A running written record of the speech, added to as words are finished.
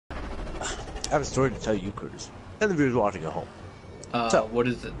I have a story to tell you, Curtis, and the viewers watching at home. So, What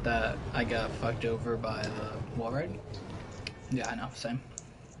is it that I got fucked over by the wall ride? Yeah, I know, same.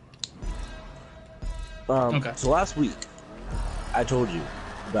 Okay. So last week, I told you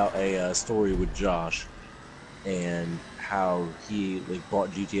about a story with Josh and how he like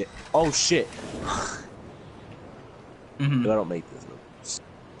bought GTA. Oh shit! I don't make this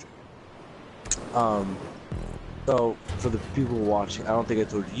up. So for the people watching, I don't think I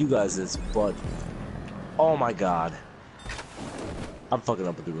told you guys this, but oh my god, I'm fucking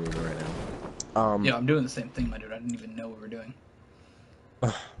up with the ruler right now. Yeah, I'm doing the same thing, my dude. I didn't even know what we were doing.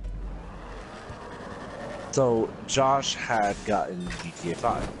 So Josh had gotten GTA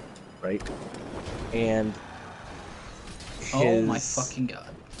 5, right? And Oh my his fucking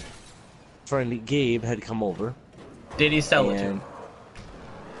god. friend Gabe had come over. Did he sell it to him?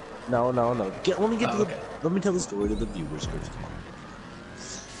 No. Okay. Let me tell the story to the viewers, Curtis. Come on.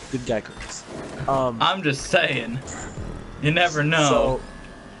 Good guy, Curtis. I'm just saying. You never know.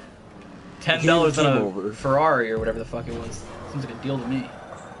 So, $10 came on a over. Ferrari or whatever the fuck it was. Seems like a deal to me.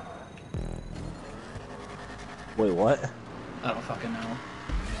 Wait, what? I don't fucking know.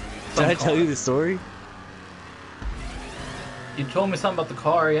 Did I tell you the story? You told me something about the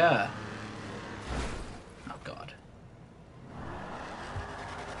car, yeah. Oh god.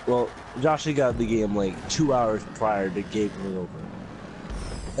 Well, Josh had got the game like 2 hours prior to Gabe coming over.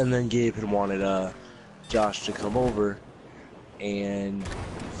 And then Gabe had wanted Josh to come over, and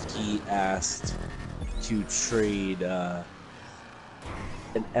he asked to trade an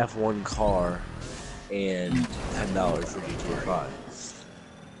F1 car and $10 for GTA 5.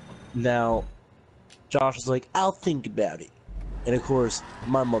 Now, Josh was like, I'll think about it. And of course,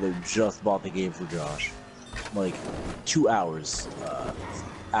 my mother just bought the game for Josh, like 2 hours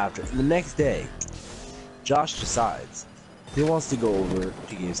after. And the next day, Josh decides he wants to go over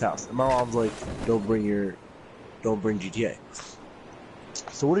to Gabe's house. And my mom's like, don't bring GTA.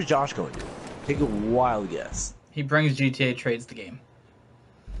 So what is Josh going to do? Take a wild guess. He brings GTA trades the game.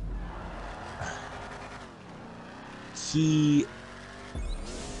 He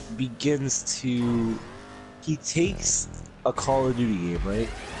takes a Call of Duty game, right?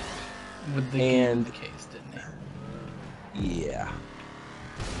 With the game the case, didn't he? Yeah.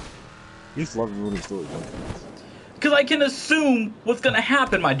 You just love ruining stories, don't you? Because I can assume what's gonna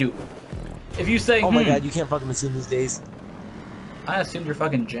happen, my dude. If you say, oh my god, you can't fucking assume these days. I assumed your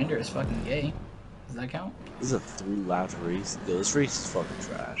fucking gender is fucking gay. Does that count? This is a 3-lap race. Yo, this race is fucking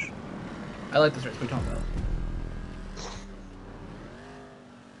trash. I like this race. What are you talking about?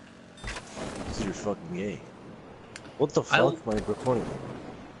 Because you're fucking gay. What the fuck am I recording?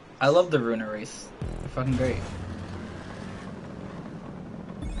 I love the Ruiner race. They're fucking great.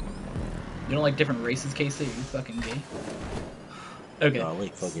 You don't like different races, Casey? Are you fucking gay? Okay. No, I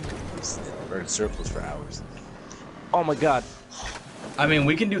like fucking burn circles for hours. Oh my god. I mean,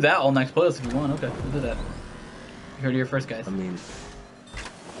 we can do that all next playlist if you want. Okay, we'll do that. You heard it here first, guys. I mean,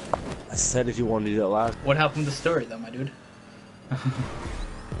 I said if you wanted to do that loud. What happened with the story, though, my dude?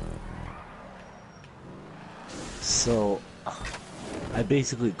 So, I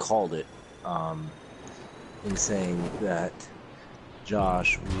basically called it, in saying that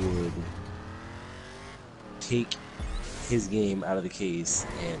Josh would take his game out of the case,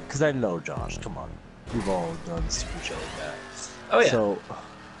 and because I know Josh, come on, we've all done stupid shit like that. Oh yeah. So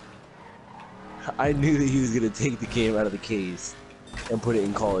I knew that he was gonna take the game out of the case and put it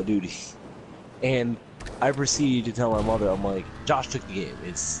in Call of Duty, and I proceeded to tell my mother, I'm like, Josh took the game.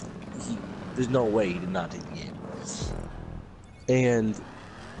 There's no way he did not take the game. And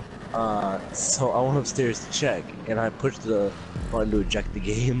so I went upstairs to check, and I pushed the button to eject the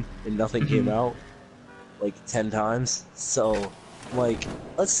game, and nothing came out, like 10 times. So, like,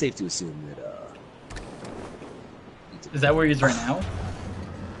 let's safe to assume that, Is that where he is right now?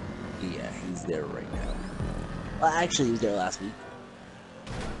 yeah, he's there right now. Well, actually, he was there last week.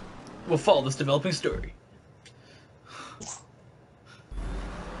 We'll follow this developing story.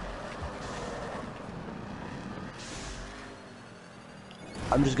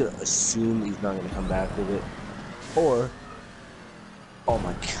 I'm just gonna assume he's not gonna come back with it. Or, oh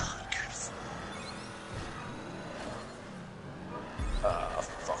my god, Chris.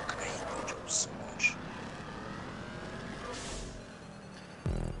 Fuck, I hate the joke so much.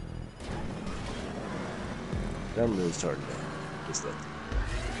 I'm really starting to just that.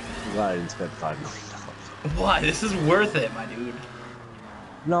 I'm glad I didn't spend $5 million. Why? This is worth it, my dude.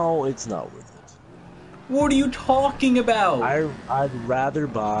 No, it's not worth it. What are you talking about? I'd rather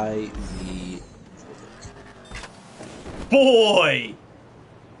buy the... Boy!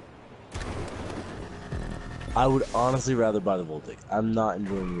 I would honestly rather buy the Voltic. I'm not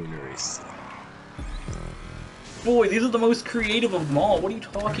enjoying the race. Boy, these are the most creative of them all. What are you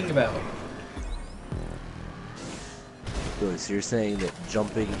talking about? Wait, so you're saying that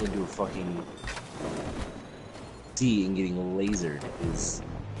jumping into a fucking sea and getting lasered is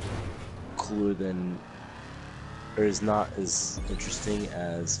cooler than, or is not as interesting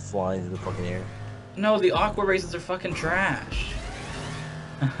as flying through the fucking air? No, the aqua races are fucking trash.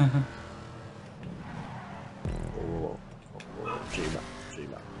 Whoa,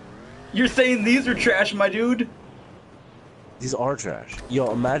 J-Mac. You're saying these are trash, my dude? These are trash.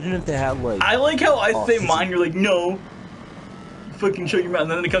 Yo, imagine if they had like. I like how I say this mine, you're like, no. Fucking shut your mouth,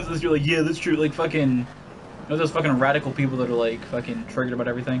 and then it comes to this, you're like, yeah, that's true. Like, fucking. You know those fucking radical people that are like, fucking triggered about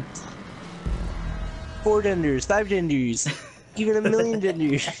everything? 4 genders, 5 genders, even a million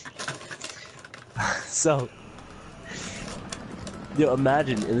genders. So, yo,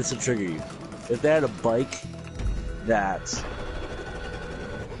 imagine, and this will trigger you, if they had a bike that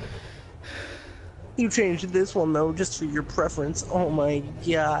you changed this one though, just for your preference. Oh my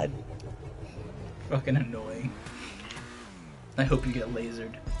god. Fucking annoying. I hope you get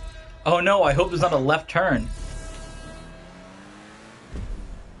lasered. Oh no, I hope there's not a left turn.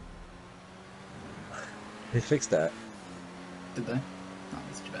 They fixed that. Did they? Oh,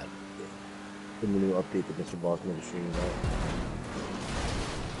 that's too bad. In the new update that Mr. Boss made a stream about.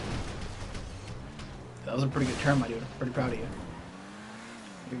 That was a pretty good turn, my dude. I'm pretty proud of you.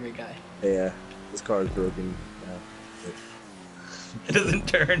 You're a great guy. Yeah, this car is broken. Yeah. It doesn't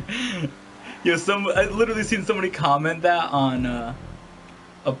turn. Yo, I literally seen somebody comment that on a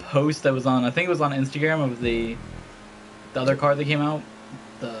post that was on, I think it was on Instagram, of the other car that came out,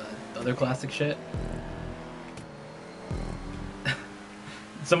 the other classic shit.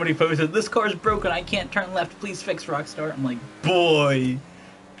 Somebody posted, "This car's broken, I can't turn left, please fix, Rockstar." I'm like, boy.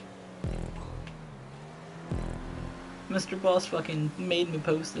 Mr. Boss fucking made me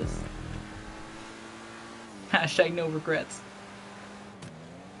post this. Hashtag no regrets.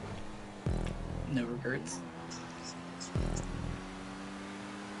 No regrets.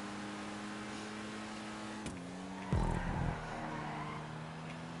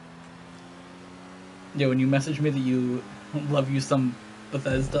 Yo, when you message me that you love you some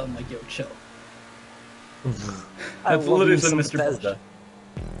Bethesda, I'm like, yo, chill. That's literally some Mr. Bethesda.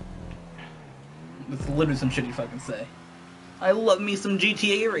 That's literally some shit you fucking say. I love me some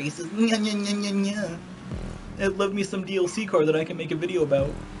GTA races. Nya, nya, nya, nya, nya. I love me some DLC car that I can make a video about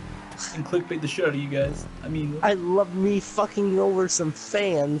and clickbait the shit out of you guys. I mean, I love me fucking over some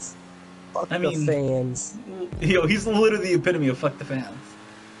fans. Fuck the fans. Yo, he's literally the epitome of fuck the fans.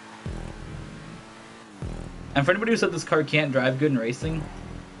 And for anybody who said this car can't drive good in racing,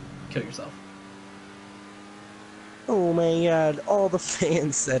 kill yourself. Oh my god, all the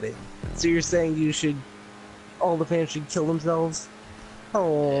fans said it. So you're saying all the fans should kill themselves?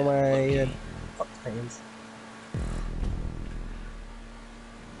 Oh Yeah, my god. Fuck fans.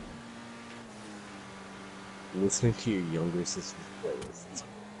 Listening to your younger sister's playlists.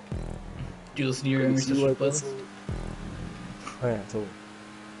 Do you listen to your younger sister's playlist? Oh yeah, totally.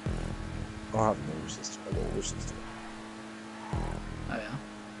 I don't have a younger sister, I have an older sister. Oh yeah.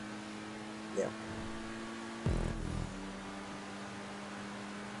 Yeah.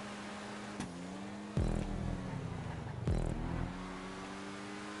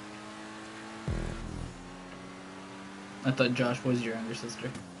 I thought Josh was your younger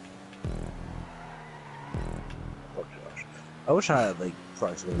sister. Fuck Josh. I wish I had like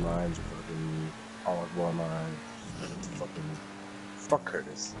Proximate Minds or fucking All War Minds. Fucking fuck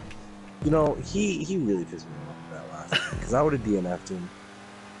Curtis. You know, he really pissed me off with that last time, because I would have DNF'd him,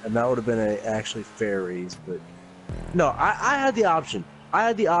 and that would have been an actually fair race. But no, I had the option. I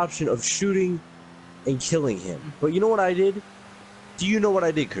had the option of shooting and killing him. But you know what I did? Do you know what I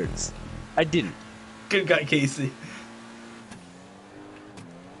did, Curtis? I didn't. Good guy, Casey.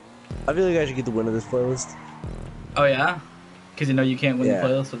 I feel like I should get the win of this playlist. Oh yeah? Because you know you can't win Yeah. the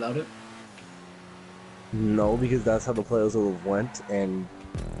playlist without it? No, because that's how the playlist would have went, and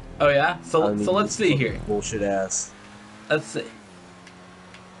Oh yeah? So I mean, let's see here. Bullshit ass. Let's see.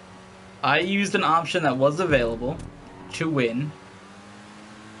 I used an option that was available to win.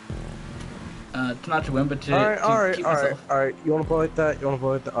 Not to win, but to, keep myself. Alright. You wanna play like that?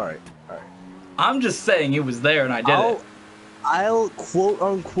 Alright. I'm just saying it was there and I did it. I'll quote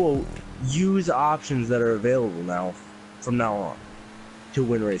unquote use options that are available now from now on to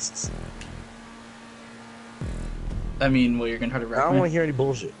win races. I mean, well, you're gonna try to I wreck don't me? want to hear any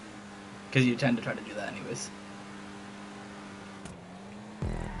bullshit. Because you tend to try to do that anyways.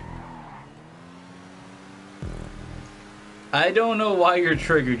 I don't know why you're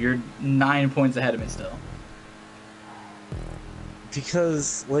triggered. You're 9 points ahead of me still.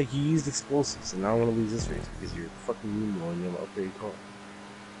 Because, like, you used explosives, and I don't want to lose this race because you're fucking mean and you have an upgraded car.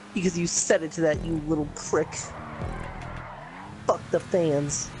 Because you said it to that, you little prick. Fuck the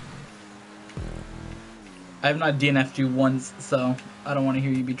fans. I have not DNF'd you once, so I don't want to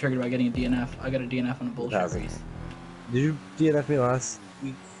hear you be triggered by getting a DNF. I got a DNF on a bullshit race. Did you DNF me last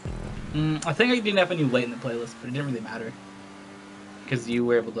week? I think I DNF'd you late in the playlist, but it didn't really matter. Because you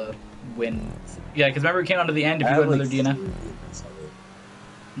were able to win. Yeah, because remember it came down to the end if you got another DNF.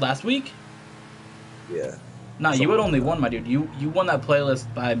 Last week? Yeah. Nah, you had only one, my dude. You won that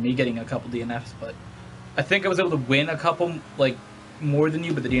playlist by me getting a couple DNFs, but I think I was able to win a couple, like, more than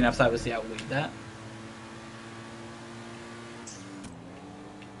you, but the DNFs obviously outweighed that.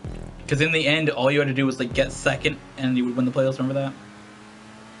 Because in the end, all you had to do was, like, get second, and you would win the playlist, remember that?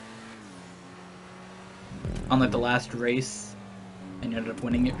 On, like, the last race, and you ended up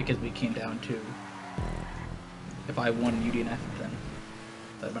winning it because we came down to, if I won and you DNF'd, then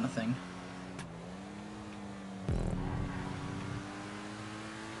that'd have been a thing.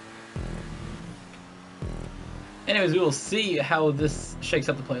 Anyways, we will see how this shakes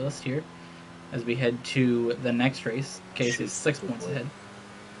up the playlist here as we head to the next race. Case is 6 points ahead.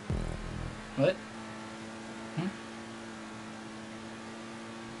 What?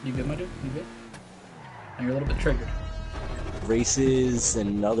 You good, my dude? You good? And you're a little bit triggered. Races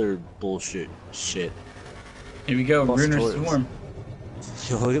and other bullshit shit. Here we go, Plus Ruiner toys. Swarm.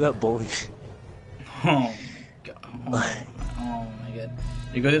 Yo, look at that bowling. Oh, God. Oh my god.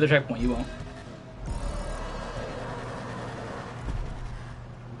 You go to the checkpoint, you won't.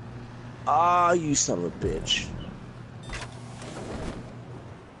 Ah, you son of a bitch.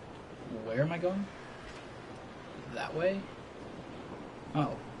 Where am I going? That way?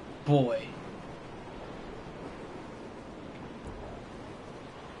 Oh, boy.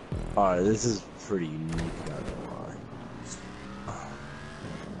 Alright, this is pretty unique, not gonna lie.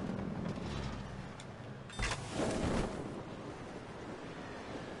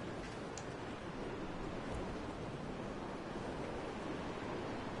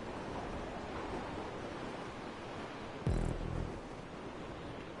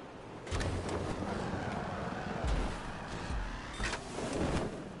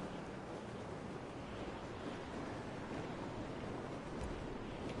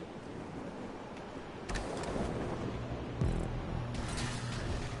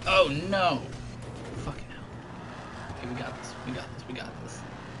 Oh no! Fucking hell. Okay, we got this. We got this. We got this.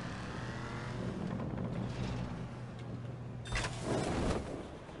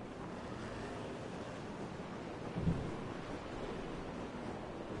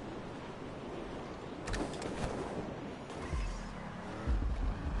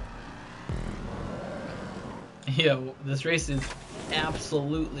 Yo, this race is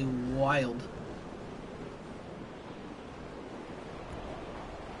absolutely wild.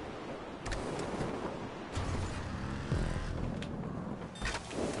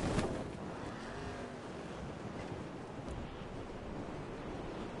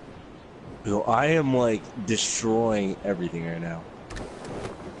 Yo, I am like destroying everything right now.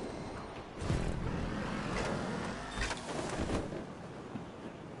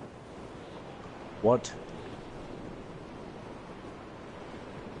 What?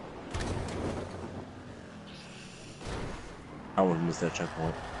 I wouldn't miss that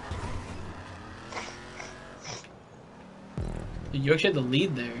checkpoint. You actually had the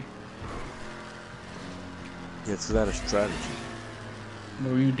lead there. Yeah, it's that a strategy.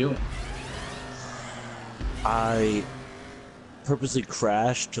 What were you doing? I purposely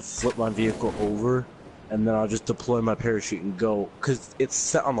crashed to flip my vehicle over, and then I'll just deploy my parachute and go, because it's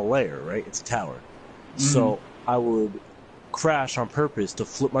set on the layer, right? It's a tower. So I would crash on purpose to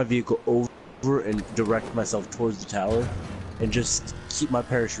flip my vehicle over and direct myself towards the tower, and just keep my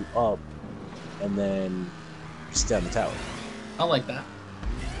parachute up, and then stay on the tower. I like that.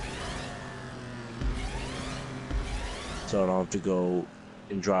 So I don't have to go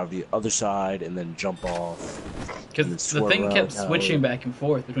and drive the other side and then jump off. Because the thing kept switching back and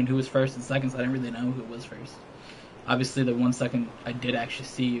forth between who was first and second, so I didn't really know who was first. Obviously, the 1 second I did actually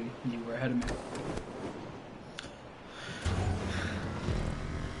see you, you were ahead of me.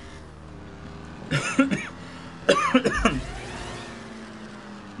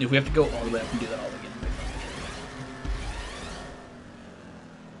 If we have to go all the way up and do that all again,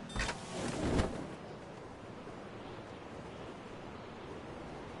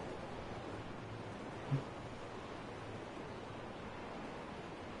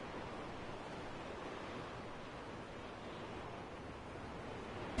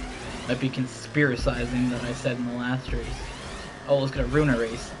 I'd be conspiracizing that I said in the last race. Oh, let's get a Ruiner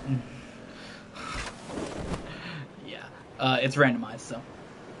race. Yeah. It's randomized, so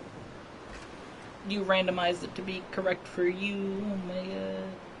you randomized it to be correct for you. Oh my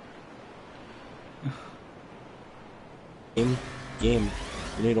god. Game.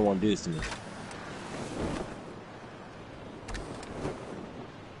 You know you don't want to do this to me.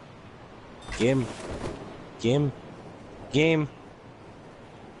 Game.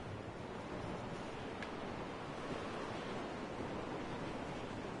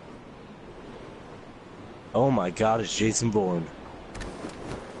 Oh my god, it's Jason Bourne.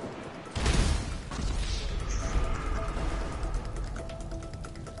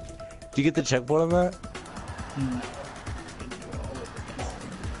 Do you get the checkpoint on that? No.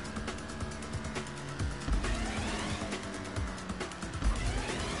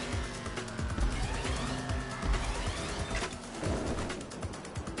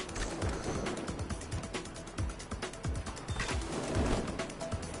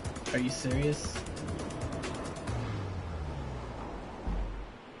 Are you serious?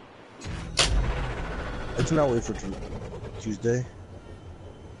 I cannot wait for Tuesday.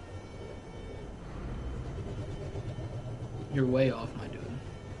 You're way off, my dude.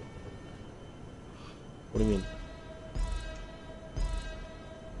 What do you mean?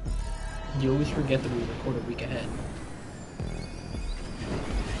 You always forget that we record a week ahead.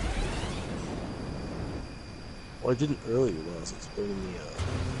 Well, I didn't earlier when I was explaining the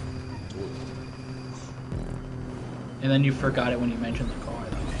tour. And then you forgot it when you mentioned the car,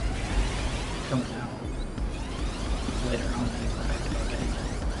 though. Coming out later on.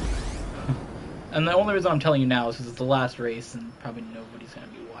 And the only reason I'm telling you now is because it's the last race and probably nobody's going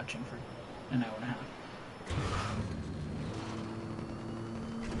to be watching for an hour and a half.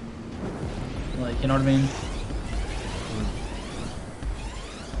 Like, you know what I mean?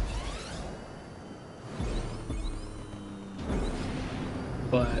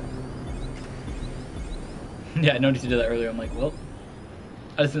 But yeah, I noticed you did that earlier. I'm like, well,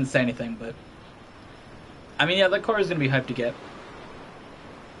 I just didn't say anything, but I mean, yeah, that car is going to be hyped to get.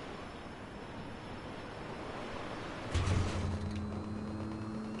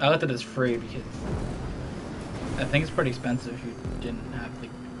 I left it as free because I think it's pretty expensive if you didn't have the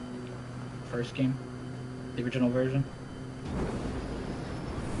first game, the original version.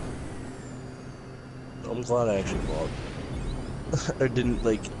 I'm glad I actually bought. I didn't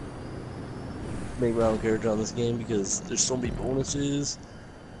like make my own character on this game because there's so many bonuses.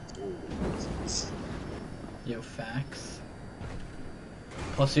 Yo, facts.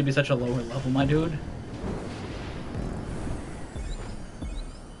 Plus, you'd be such a lower level, my dude.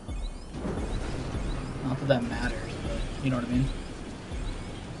 Not that that matters, but you know what I mean?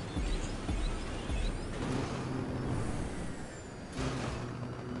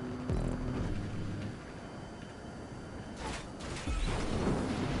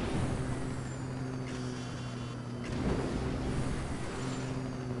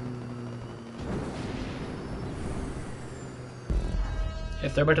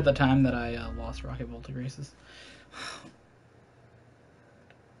 If they're back at the time that I lost Rocket Voltic races.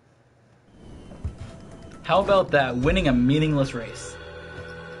 How about that? Winning a meaningless race.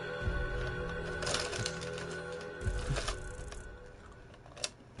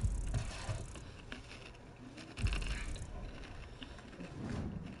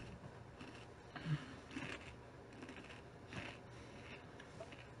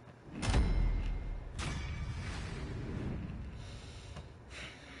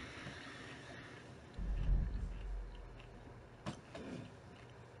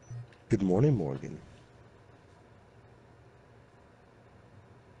 Good morning, Morgan.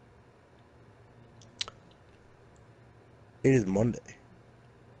 It is Monday,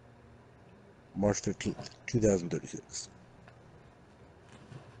 March 13th, 2036.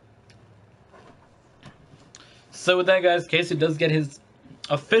 So with that, guys, Casey does get his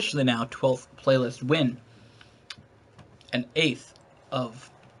officially now 12th playlist win. An 8th of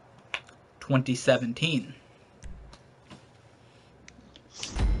 2017.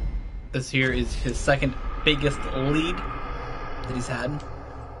 This here is his second biggest lead that he's had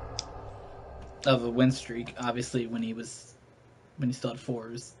of a win streak. Obviously, when he still had 4,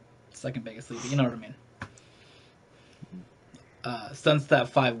 it was second biggest lead. But you know what I mean. Since that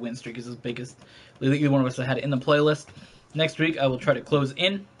 5 win streak is his biggest lead that either one of us had in the playlist. Next week, I will try to close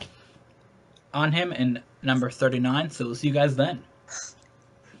in on him in number 39. So we'll see you guys then.